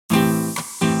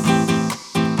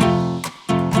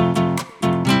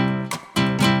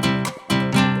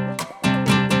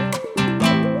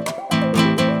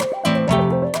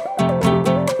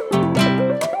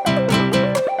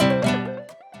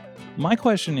my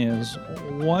question is,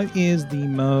 what is the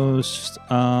most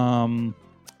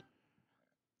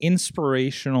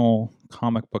inspirational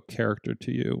comic book character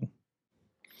to you?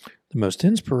 The most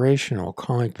inspirational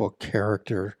comic book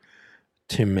character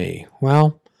to me?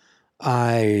 Well,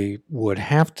 I would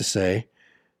have to say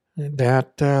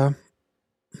that, that's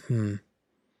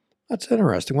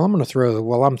interesting. Well,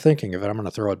 while I'm thinking of it, I'm going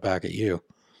to throw it back at you.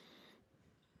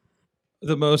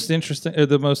 The most interesting,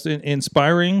 the most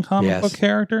inspiring comic book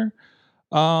character?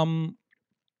 I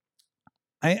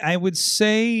would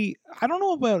say, I don't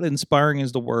know about inspiring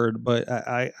is the word, but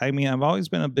I mean, I've always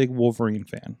been a big Wolverine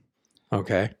fan.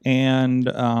 Okay. And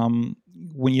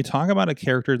when you talk about a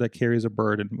character that carries a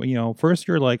burden, first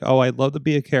you're like, oh, I'd love to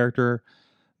be a character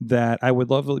that I would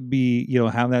love to be,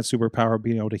 have that superpower,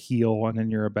 being able to heal, and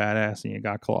then you're a badass and you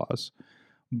got claws.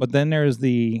 But then there's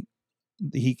he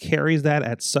carries that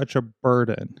at such a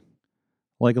burden.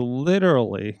 Like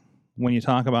literally, when you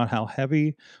talk about how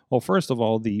heavy, well, first of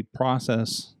all, the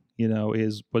process,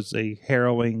 was a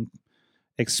harrowing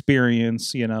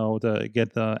experience, to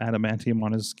get the adamantium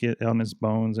on his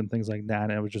bones and things like that.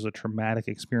 And it was just a traumatic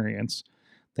experience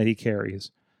that he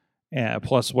carries.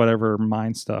 Plus whatever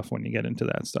mind stuff when you get into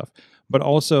that stuff. But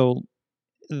also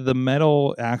the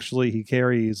metal actually he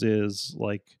carries is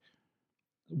like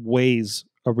weighs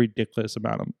a ridiculous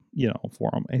amount of,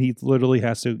 for him. And he literally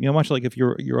has to, much like if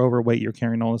you're overweight, you're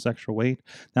carrying all this extra weight.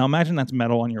 Now imagine that's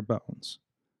metal on your bones.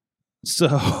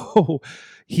 So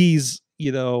he's,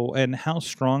 and how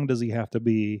strong does he have to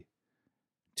be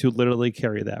to literally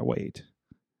carry that weight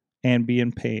and be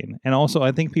in pain? And also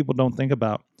I think people don't think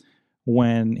about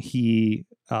when he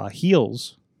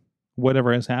heals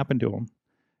whatever has happened to him.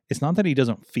 It's not that he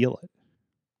doesn't feel it.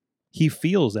 He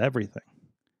feels everything.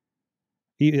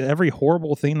 Every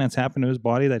horrible thing that's happened to his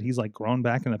body, that he's like grown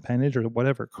back an appendage or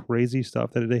whatever crazy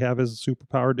stuff that they have his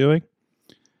superpower doing,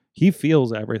 he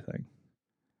feels everything.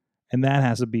 And that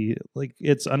has to be like,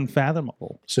 it's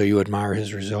unfathomable. So you admire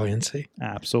his resiliency?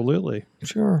 Absolutely.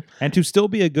 Sure. And to still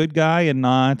be a good guy and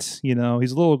not, he's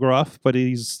a little gruff, but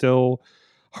he's still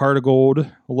heart of gold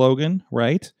Logan,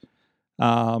 right?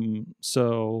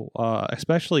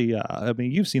 Especially, I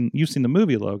mean, you've seen the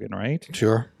movie Logan, right?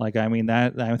 Sure. Like, I mean,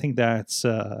 I think that's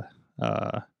the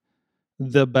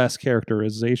best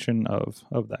characterization of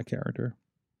that character.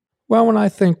 Well, when I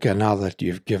think, now that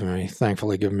you've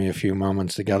thankfully given me a few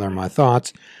moments to gather my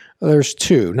thoughts, there's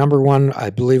two. Number one, I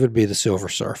believe it'd be the Silver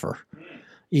Surfer.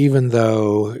 Even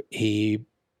though he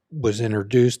was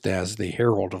introduced as the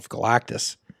Herald of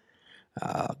Galactus,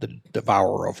 the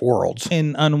Devourer of Worlds.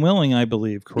 And unwilling, I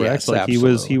believe, correct? Yes, like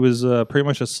absolutely. he was pretty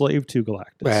much a slave to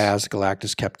Galactus. As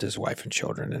Galactus kept his wife and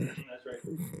children. And that's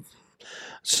right.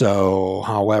 So,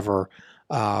 however,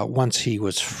 once he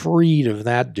was freed of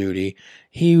that duty,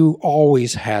 he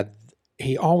always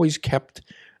kept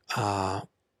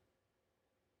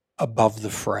above the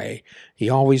fray. He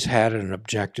always had an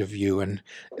objective view, and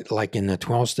like in the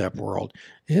 12-step world,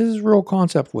 his real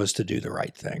concept was to do the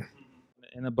right thing.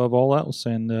 And above all else,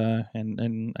 and I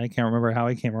can't remember how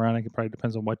he came around. It probably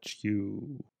depends on which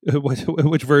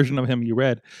version of him you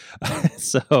read.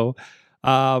 So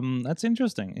that's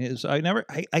interesting.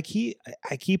 I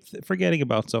keep forgetting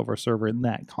about Silver Surfer in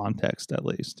that context, at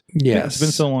least. Yes, it's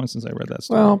been so long since I read that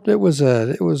story. Well, it was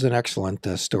an excellent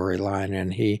storyline,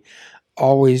 and he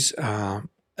always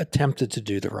attempted to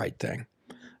do the right thing.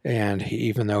 And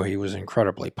even though he was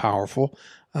incredibly powerful,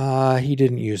 he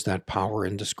didn't use that power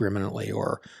indiscriminately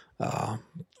or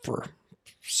for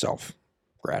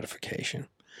self-gratification.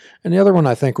 And the other one,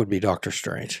 I think, would be Doctor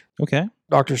Strange. Okay.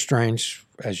 Doctor Strange,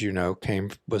 as you know,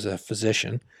 was a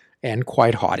physician and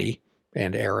quite haughty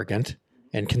and arrogant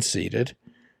and conceited.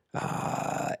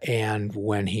 And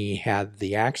when he had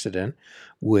the accident,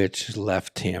 which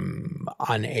left him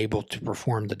unable to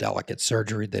perform the delicate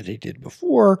surgery that he did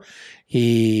before,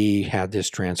 he had this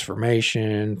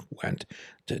transformation, went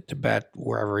to Tibet,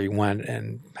 wherever he went,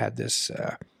 and had this,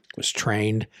 was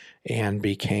trained and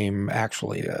became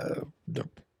actually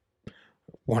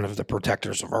one of the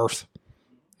protectors of Earth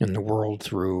in the world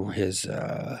through his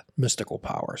mystical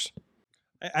powers.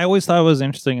 I always thought it was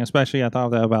interesting, especially I thought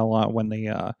that about a lot when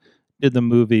they did the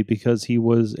movie, because he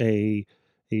was a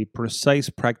precise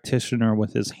practitioner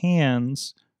with his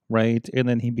hands, right? And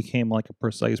then he became like a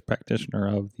precise practitioner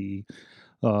of the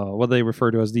what they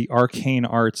refer to as the arcane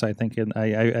arts, I think. And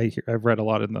I've read a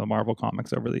lot in the Marvel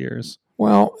comics over the years.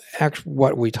 Well, actually,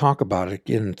 what we talk about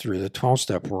again through the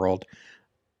 12-step world,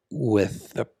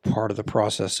 with the part of the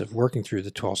process of working through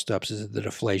the 12 steps, is the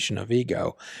deflation of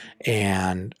ego.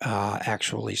 And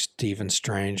actually, Stephen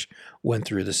Strange went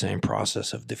through the same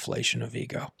process of deflation of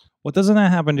ego. Well, doesn't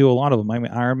that happen to a lot of them? I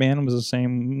mean, Iron Man was the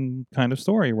same kind of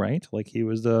story, right? Like he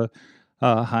was the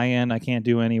high end. I can't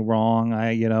do any wrong.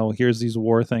 Here's these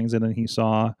war things, and then he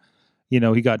saw,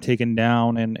 he got taken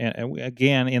down, and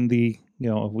again in the,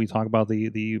 if we talk about the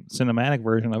cinematic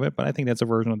version of it, but I think that's a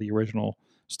version of the original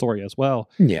story as well.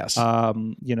 Yes.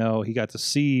 He got to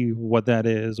see what that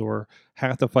is, or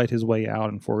have to fight his way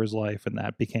out and for his life, and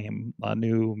that became a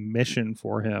new mission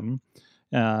for him.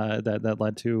 That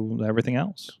led to everything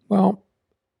else. Well,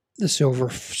 the Silver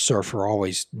Surfer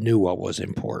always knew what was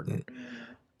important.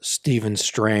 Stephen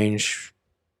Strange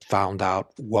found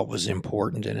out what was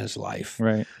important in his life.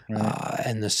 Right.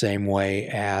 In the same way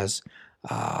as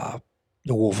the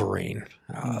Wolverine,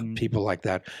 people like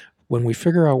that. When we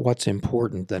figure out what's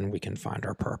important, then we can find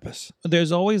our purpose.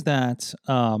 There's always that,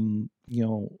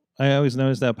 I always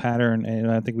notice that pattern,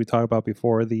 and I think we talked about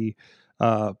before, the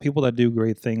people that do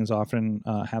great things often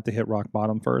have to hit rock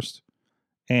bottom first.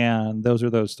 And those are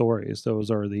those stories. Those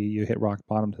are you hit rock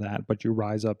bottom to that, but you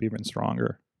rise up even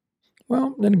stronger.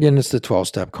 Well, then again, it's the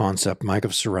 12-step concept, Mike,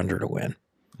 of surrender to win.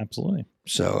 Absolutely.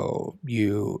 So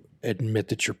you admit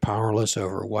that you're powerless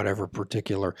over whatever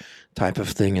particular type of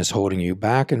thing is holding you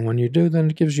back. And when you do, then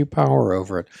it gives you power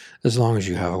over it, as long as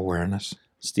you have awareness.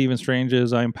 Stephen Strange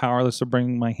is, I'm powerless to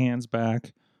bring my hands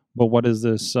back. But what is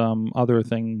this other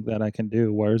thing that I can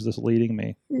do? Where is this leading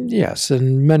me? Yes,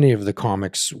 and many of the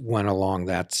comics went along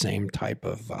that same type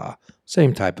of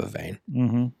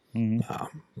vein.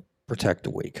 Protect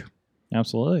the weak.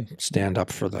 Absolutely. Stand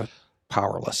up for the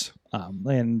powerless.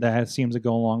 And that seems to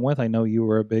go along with, I know you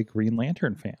were a big Green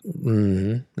Lantern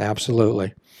fan.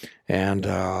 Absolutely. And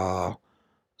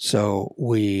so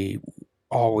we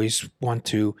always want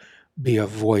to be a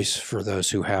voice for those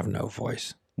who have no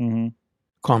voice.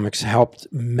 Comics helped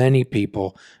many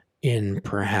people in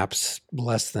perhaps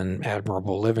less than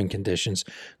admirable living conditions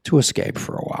to escape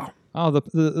for a while. Oh,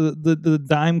 the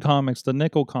dime comics, the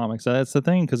nickel comics, that's the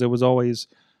thing, because it was always,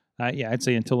 I'd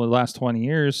say until the last 20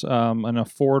 years, an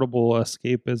affordable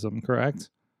escapism, correct?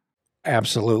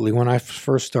 Absolutely. When I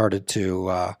first started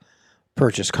to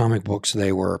purchase comic books,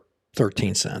 they were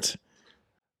 13 cents.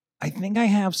 I think I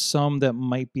have some that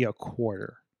might be a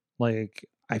quarter. Like,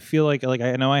 I feel like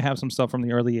I know I have some stuff from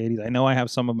the early 80s. I know I have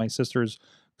some of my sister's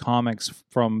comics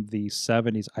from the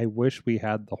 70s. I wish we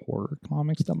had the horror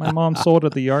comics that my mom sold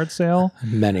at the yard sale.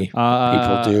 Many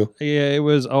people do. Yeah, it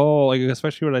was,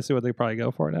 especially when I see what they probably go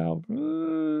for now.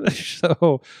 My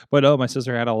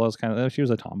sister had all those kind of, she was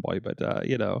a tomboy, but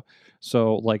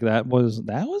so like that was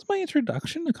my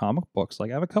introduction to comic books.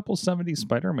 Like I have a couple 70s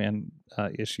Spider-Man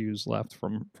issues left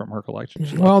from her collection.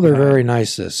 Well, they're very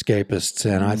nice escapists,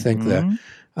 and I think the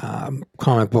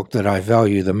comic book that I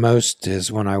value the most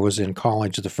is when I was in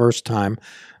college the first time,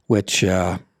 which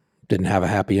didn't have a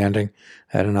happy ending,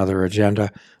 had another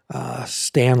agenda.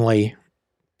 Stan Lee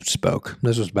spoke.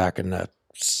 This was back in the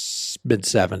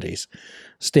mid-70s.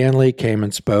 Stan Lee came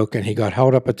and spoke, and he got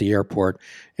held up at the airport,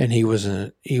 and he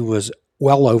was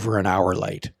well over an hour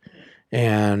late.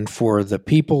 And for the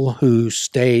people who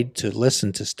stayed to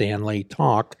listen to Stan Lee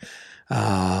talk,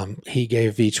 he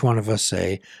gave each one of us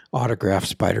a autographed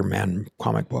Spider-Man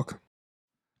comic book.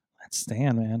 That's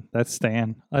Stan, man. That's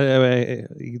Stan.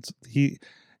 He,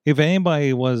 if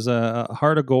anybody was a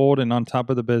heart of gold and on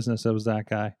top of the business, it was that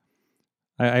guy.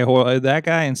 That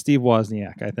guy and Steve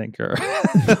Wozniak, I think, are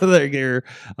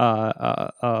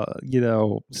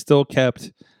still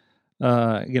kept.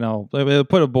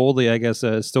 Put it boldly, I guess,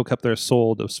 still kept their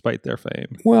soul despite their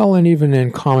fame. Well, and even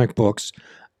in comic books,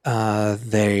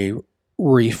 they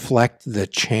reflect the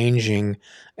changing,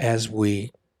 as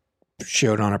we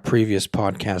showed on a previous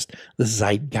podcast, the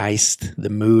zeitgeist, the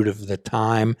mood of the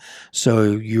time.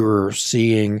 So you're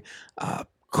seeing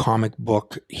comic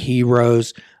book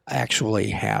heroes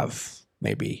actually have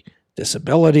maybe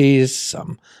disabilities,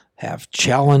 some have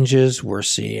challenges. We're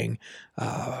seeing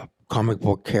comic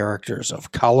book characters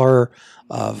of color,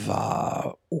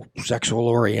 of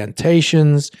sexual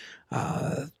orientations,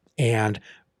 and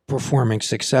performing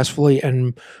successfully,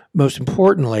 and most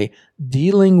importantly,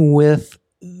 dealing with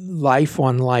life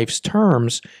on life's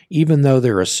terms. Even though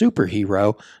they're a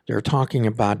superhero, they're talking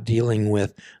about dealing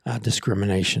with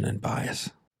discrimination and bias.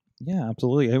 Yeah,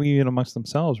 absolutely. I mean, even amongst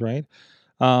themselves, right?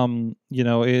 In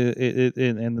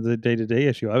the day-to-day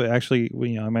issue,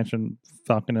 I mentioned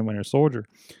Falcon and Winter Soldier.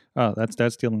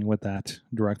 That's dealing with that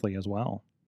directly as well.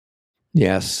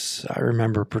 Yes, I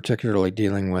remember particularly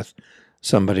dealing with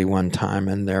somebody one time,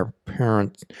 and their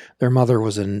mother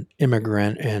was an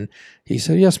immigrant, and he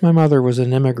said, yes, my mother was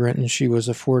an immigrant, and she was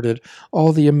afforded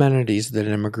all the amenities that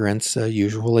immigrants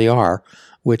usually are,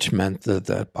 which meant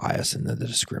the bias and the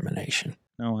discrimination.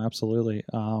 No, absolutely.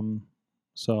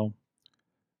 So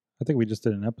I think we just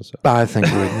did an episode. I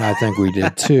think we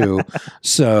did too.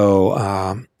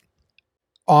 So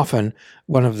often,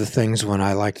 one of the things when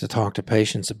I like to talk to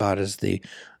patients about is the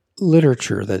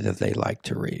literature that they like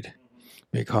to read,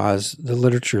 because the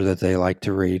literature that they like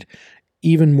to read,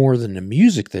 even more than the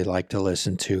music they like to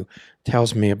listen to,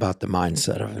 tells me about the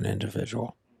mindset of an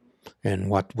individual and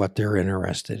what they're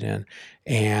interested in,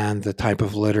 and the type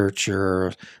of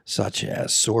literature such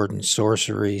as sword and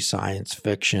sorcery, science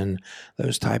fiction,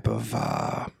 those type of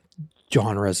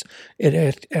genres.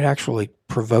 It actually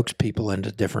provokes people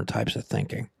into different types of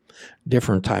thinking,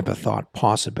 different type of thought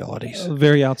possibilities.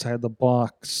 Very outside the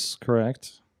box,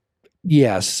 correct?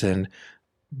 Yes,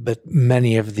 but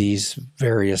many of these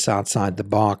various outside the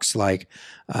box, like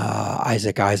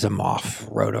Isaac Asimov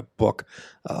wrote a book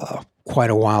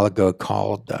quite a while ago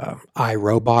called I,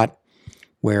 Robot,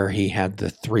 where he had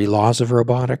the 3 laws of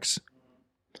robotics.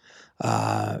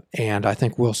 And I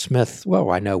think Will Smith,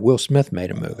 I know Will Smith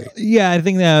made a movie. Yeah, I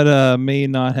think that may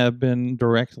not have been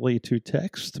directly to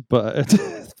text, but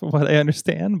from what I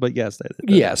understand, but yes.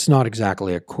 Yes, not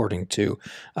exactly according to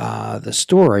the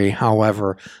story.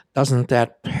 However, doesn't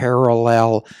that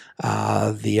parallel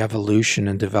the evolution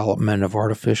and development of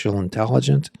artificial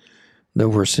intelligence that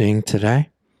we're seeing today?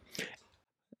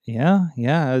 Yeah,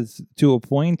 it's to a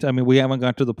point. I mean, we haven't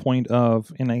got to the point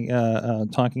of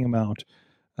talking about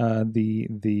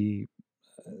the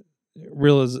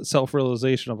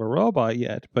self-realization of a robot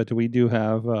yet, but we do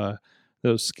have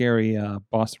those scary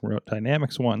Boston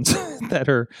Dynamics ones that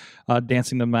are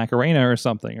dancing the Macarena or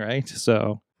something, right?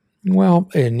 So, well,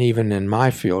 and even in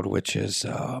my field, which is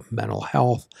mental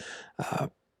health,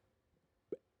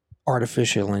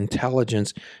 artificial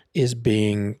intelligence is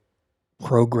being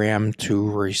programmed to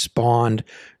respond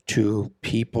to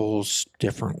people's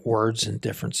different words and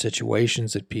different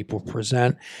situations that people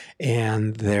present,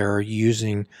 and they're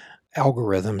using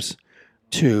algorithms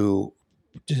to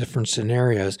different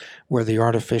scenarios where the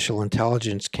artificial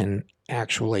intelligence can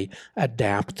actually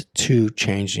adapt to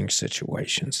changing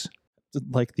situations.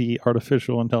 Like the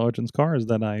artificial intelligence cars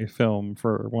that I film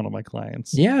for one of my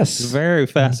clients. Yes. It's very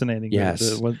fascinating. Yes.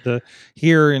 To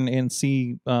hear and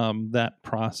see that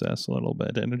process a little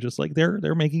bit. And just like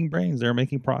they're making brains, they're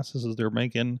making processes, they're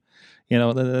making,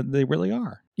 they really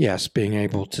are. Yes, being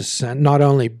able to not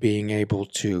only being able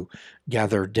to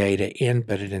gather data in,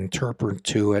 but interpret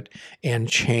to it and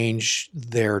change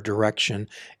their direction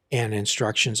and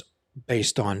instructions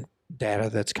based on data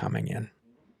that's coming in.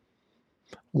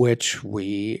 Which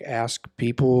we ask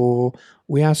people,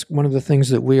 one of the things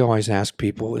that we always ask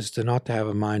people is to not to have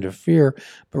a mind of fear,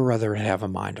 but rather have a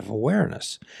mind of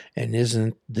awareness. And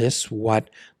isn't this what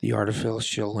the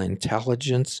artificial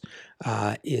intelligence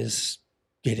is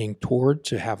getting toward,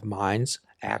 to have minds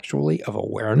actually of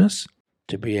awareness,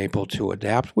 to be able to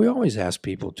adapt? We always ask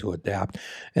people to adapt.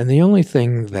 And the only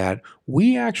thing that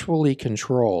we actually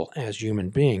control as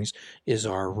human beings is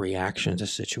our reaction to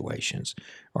situations,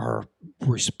 our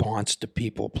response to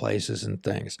people, places, and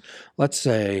things. Let's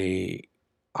say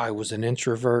I was an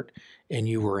introvert and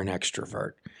you were an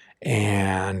extrovert,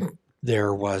 and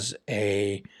there was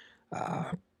a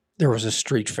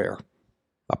street fair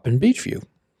up in Beachview,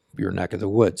 your neck of the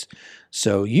woods.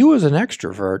 So you as an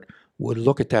extrovert would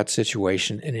look at that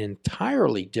situation in an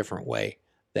entirely different way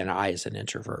than I as an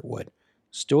introvert would.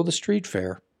 Still the street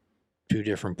fair, 2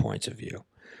 different points of view.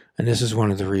 And this is one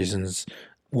of the reasons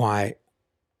why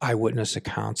eyewitness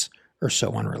accounts are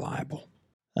so unreliable.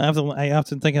 I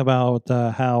often think about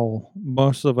how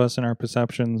most of us in our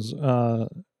perceptions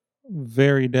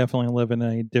very definitely live in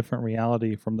a different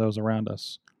reality from those around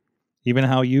us. Even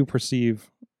how you perceive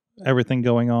everything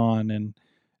going on,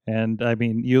 and I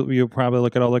mean, you probably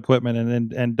look at all the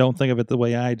equipment and don't think of it the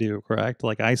way I do, correct?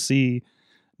 Like I see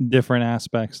different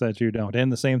aspects that you don't.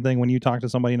 And the same thing when you talk to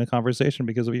somebody in a conversation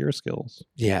because of your skills.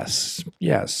 Yes.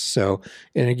 So,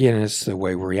 and again, it's the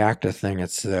way we react to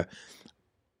things. It's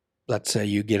let's say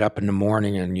you get up in the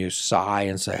morning and you sigh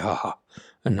and say,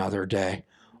 another day.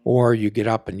 Or you get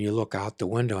up and you look out the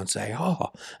window and say,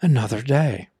 another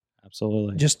day.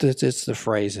 Absolutely. Just it's the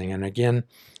phrasing. And again,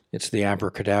 it's the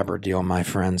abracadabra deal, my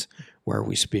friends, where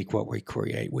we speak what we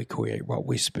create what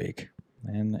we speak.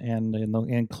 And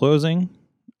in closing,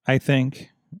 I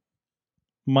think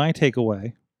my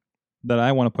takeaway that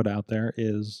I want to put out there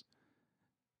is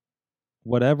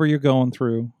whatever you're going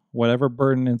through, whatever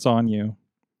burden it's on you,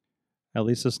 at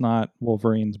least it's not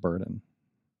Wolverine's burden.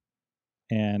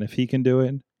 And if he can do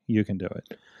it, you can do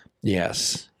it.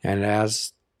 Yes. And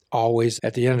as always,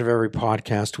 at the end of every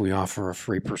podcast, we offer a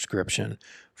free prescription.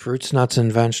 Fruits, nuts,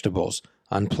 and vegetables,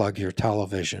 unplug your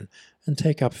television, and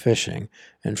take up fishing.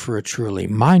 And for a truly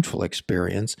mindful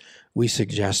experience, we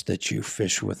suggest that you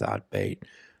fish without bait.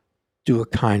 Do a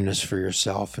kindness for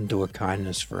yourself and do a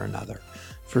kindness for another.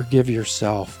 Forgive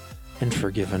yourself and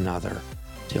forgive another.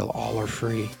 Till all are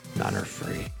free, none are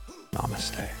free.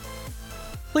 Namaste.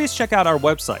 Please check out our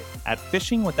website at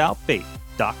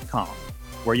fishingwithoutbait.com,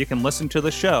 where you can listen to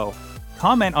the show,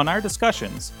 comment on our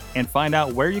discussions, and find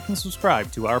out where you can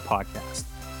subscribe to our podcast.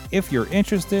 If you're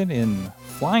interested in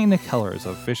flying the colors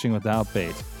of Fishing Without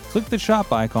Bait, click the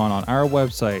shop icon on our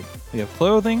website. We have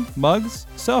clothing, mugs,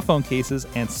 cell phone cases,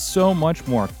 and so much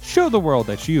more. Show the world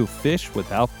that you fish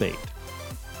without bait.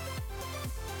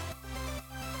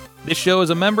 This show is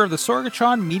a member of the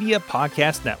Sorgatron Media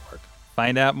Podcast Network.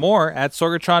 Find out more at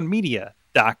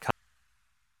sorgatronmedia.com.